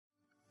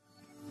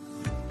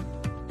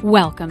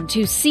Welcome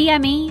to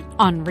CME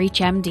on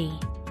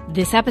ReachMD.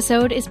 This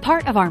episode is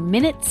part of our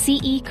Minute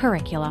CE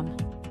curriculum.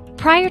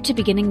 Prior to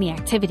beginning the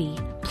activity,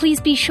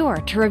 please be sure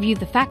to review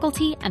the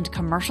faculty and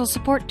commercial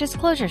support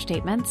disclosure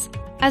statements,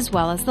 as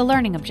well as the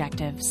learning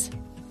objectives.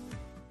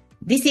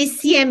 This is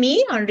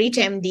CME on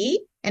ReachMD,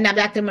 and I'm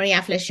Dr.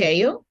 Maria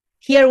Fleseriu.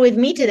 Here with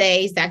me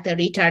today is Dr.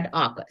 Richard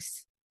Auchus.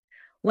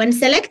 When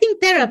selecting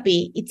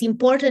therapy, it's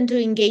important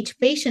to engage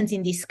patients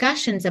in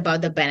discussions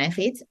about the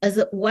benefits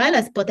as well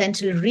as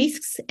potential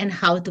risks and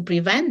how to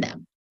prevent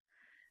them.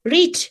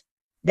 Rich,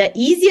 the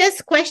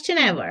easiest question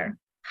ever.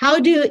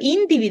 How do you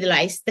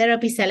individualize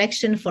therapy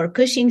selection for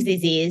Cushing's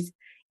disease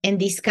and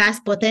discuss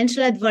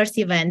potential adverse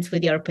events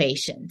with your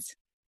patients?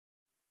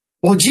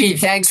 Well, gee,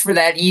 thanks for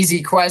that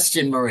easy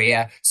question,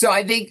 Maria. So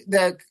I think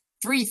the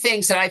three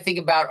things that I think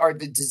about are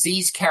the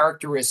disease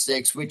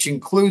characteristics, which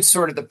include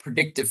sort of the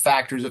predictive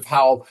factors of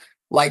how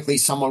likely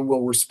someone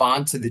will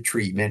respond to the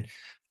treatment,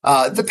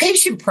 the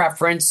patient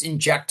preference,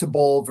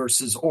 injectable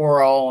versus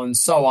oral, and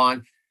so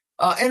on,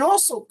 and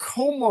also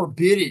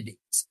comorbidities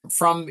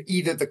from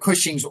either the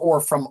Cushing's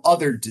or from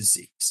other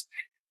disease.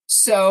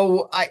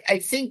 So I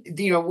think,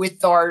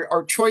 with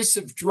our choice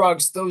of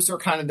drugs, those are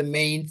kind of the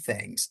main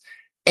things.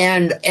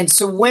 And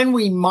so when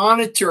we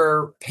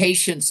monitor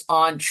patients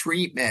on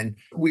treatment,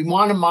 we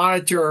want to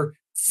monitor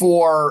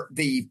for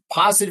the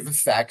positive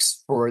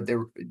effects, for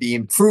the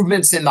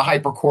improvements in the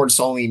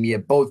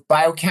hypercortisolemia, both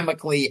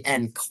biochemically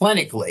and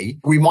clinically.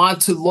 We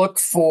want to look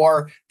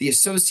for the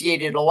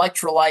associated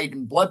electrolyte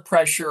and blood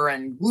pressure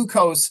and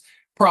glucose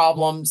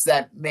problems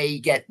that may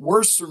get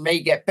worse or may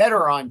get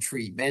better on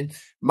treatment,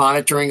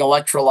 monitoring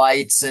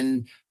electrolytes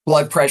and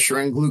blood pressure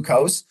and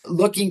glucose,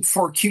 looking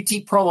for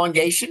QT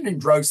prolongation and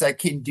drugs that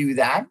can do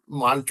that,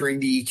 monitoring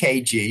the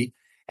EKG,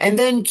 and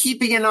then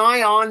keeping an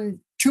eye on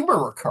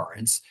tumor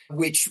recurrence,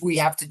 which we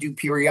have to do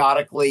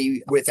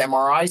periodically with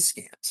MRI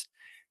scans.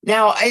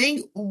 Now, I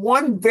think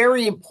one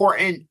very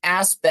important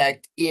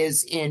aspect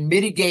is in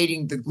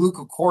mitigating the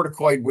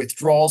glucocorticoid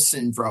withdrawal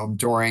syndrome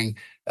during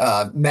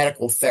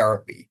medical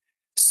therapy.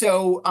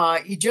 So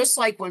just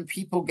like when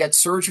people get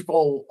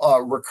surgical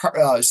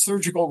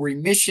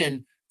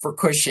remission for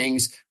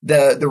Cushing's,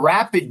 the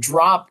rapid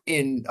drop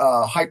in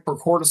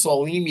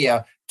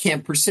hypercortisolemia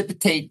can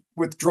precipitate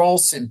withdrawal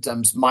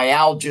symptoms,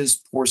 myalgias,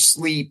 poor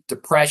sleep,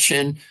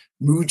 depression,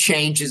 mood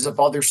changes of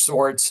other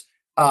sorts.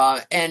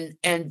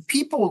 And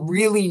people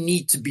really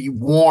need to be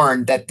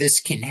warned that this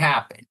can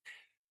happen.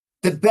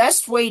 The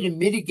best way to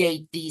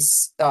mitigate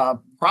these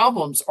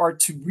problems are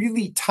to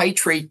really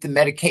titrate the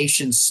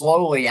medication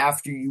slowly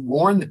after you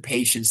warn the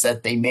patients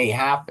that they may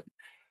happen.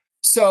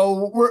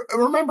 So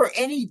remember,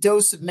 any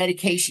dose of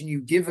medication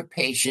you give a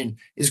patient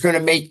is going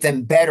to make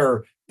them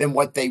better than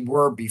what they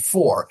were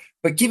before.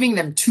 But giving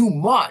them too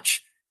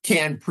much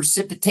can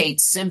precipitate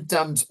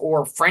symptoms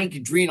or frank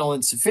adrenal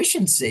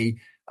insufficiency,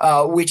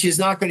 which is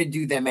not going to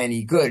do them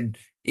any good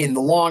in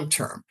the long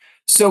term.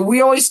 So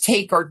we always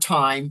take our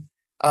time,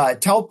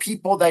 tell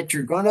people that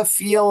you're going to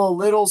feel a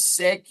little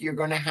sick, you're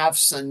going to have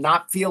some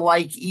not feel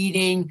like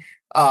eating,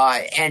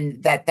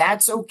 and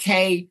that's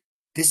okay.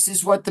 This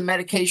is what the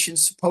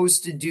medication's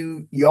supposed to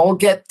do. You'll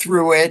get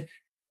through it,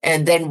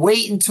 and then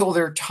wait until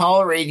they're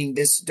tolerating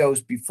this dose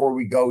before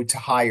we go to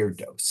higher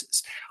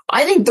doses.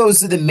 I think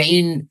those are the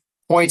main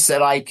points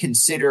that I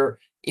consider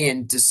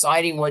in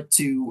deciding what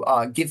to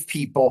give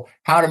people,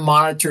 how to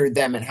monitor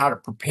them, and how to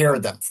prepare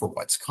them for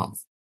what's coming.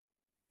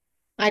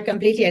 I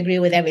completely agree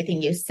with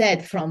everything you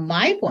said. From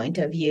my point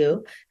of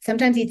view,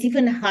 sometimes it's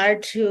even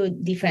hard to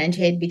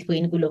differentiate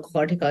between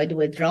glucocorticoid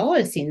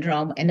withdrawal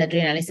syndrome and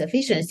adrenal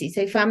insufficiency.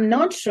 So if I'm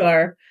not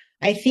sure,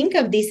 I think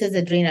of this as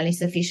adrenal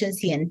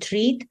insufficiency and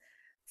treat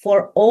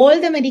for all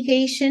the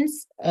medications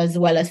as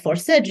well as for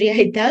surgery.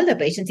 I tell the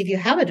patients, if you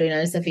have adrenal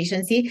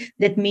insufficiency,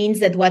 that means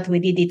that what we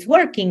did is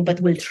working,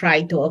 but we'll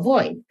try to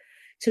avoid.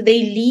 So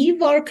they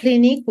leave our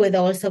clinic with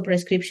also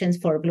prescriptions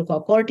for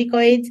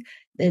glucocorticoids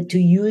to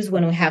use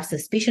when we have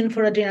suspicion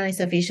for adrenal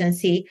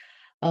insufficiency.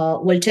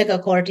 We'll check a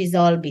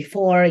cortisol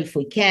before if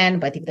we can,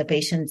 but if the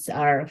patients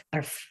are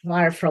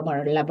far from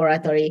our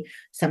laboratory,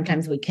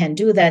 sometimes we can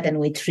do that and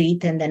we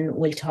treat, and then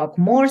we'll talk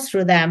more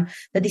through them.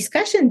 The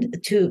discussion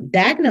to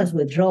diagnose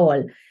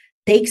withdrawal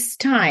takes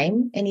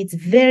time, and it's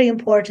very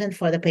important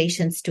for the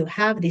patients to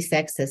have this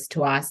access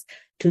to us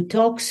to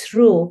talk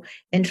through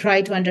and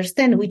try to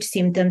understand which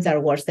symptoms are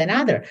worse than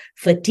other.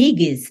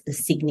 Fatigue is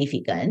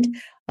significant.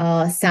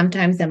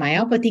 Sometimes the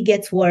myopathy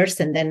gets worse,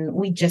 and then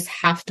we just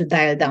have to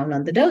dial down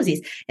on the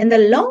doses. And the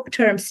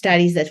long-term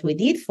studies that we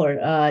did for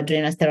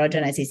adrenal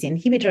steroidogenesis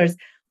inhibitors,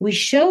 we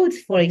showed,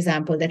 for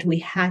example, that we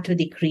had to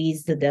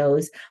decrease the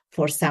dose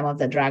for some of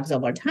the drugs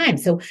over time.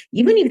 So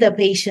even if the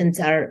patients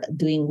are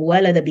doing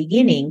well at the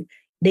beginning,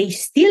 they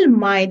still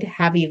might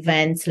have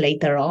events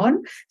later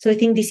on. So I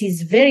think this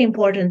is very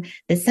important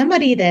that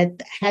somebody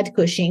that had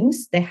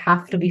Cushing's, they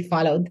have to be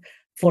followed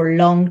for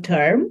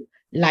long-term,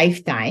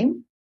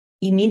 lifetime.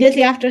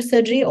 Immediately after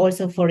surgery,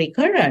 also for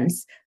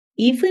recurrence,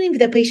 even if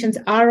the patients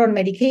are on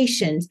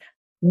medications,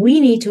 we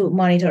need to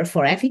monitor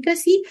for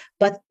efficacy,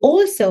 but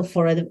also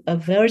for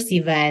adverse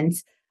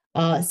events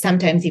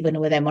sometimes even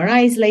with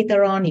MRIs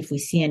later on, if we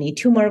see any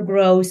tumor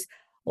growth,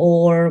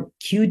 or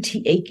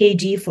QT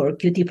AKG for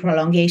QT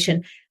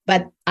prolongation.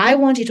 But I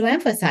wanted to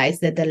emphasize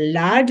that the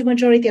large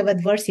majority of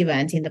adverse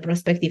events in the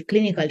prospective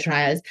clinical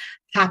trials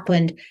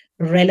happened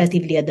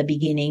relatively at the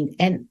beginning.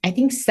 And I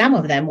think some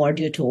of them were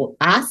due to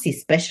us,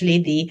 especially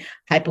the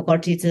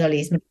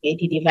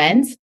hypocortisolism-related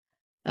events,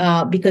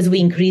 because we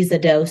increased the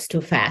dose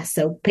too fast.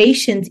 So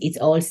patience is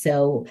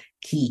also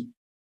key.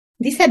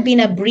 This had been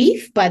a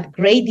brief but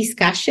great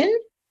discussion.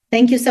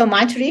 Thank you so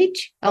much,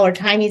 Rich. Our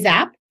time is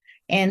up.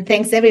 And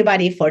thanks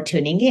everybody for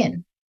tuning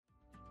in.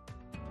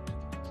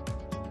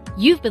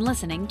 You've been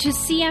listening to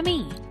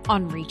CME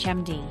on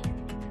ReachMD.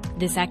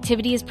 This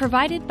activity is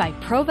provided by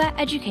Prova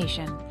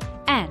Education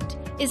and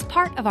is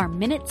part of our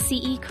Minute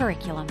CE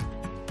curriculum.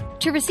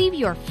 To receive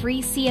your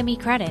free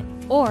CME credit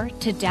or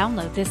to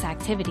download this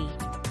activity,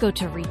 go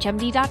to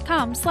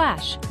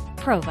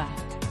reachmd.com/Prova.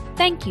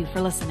 Thank you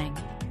for listening.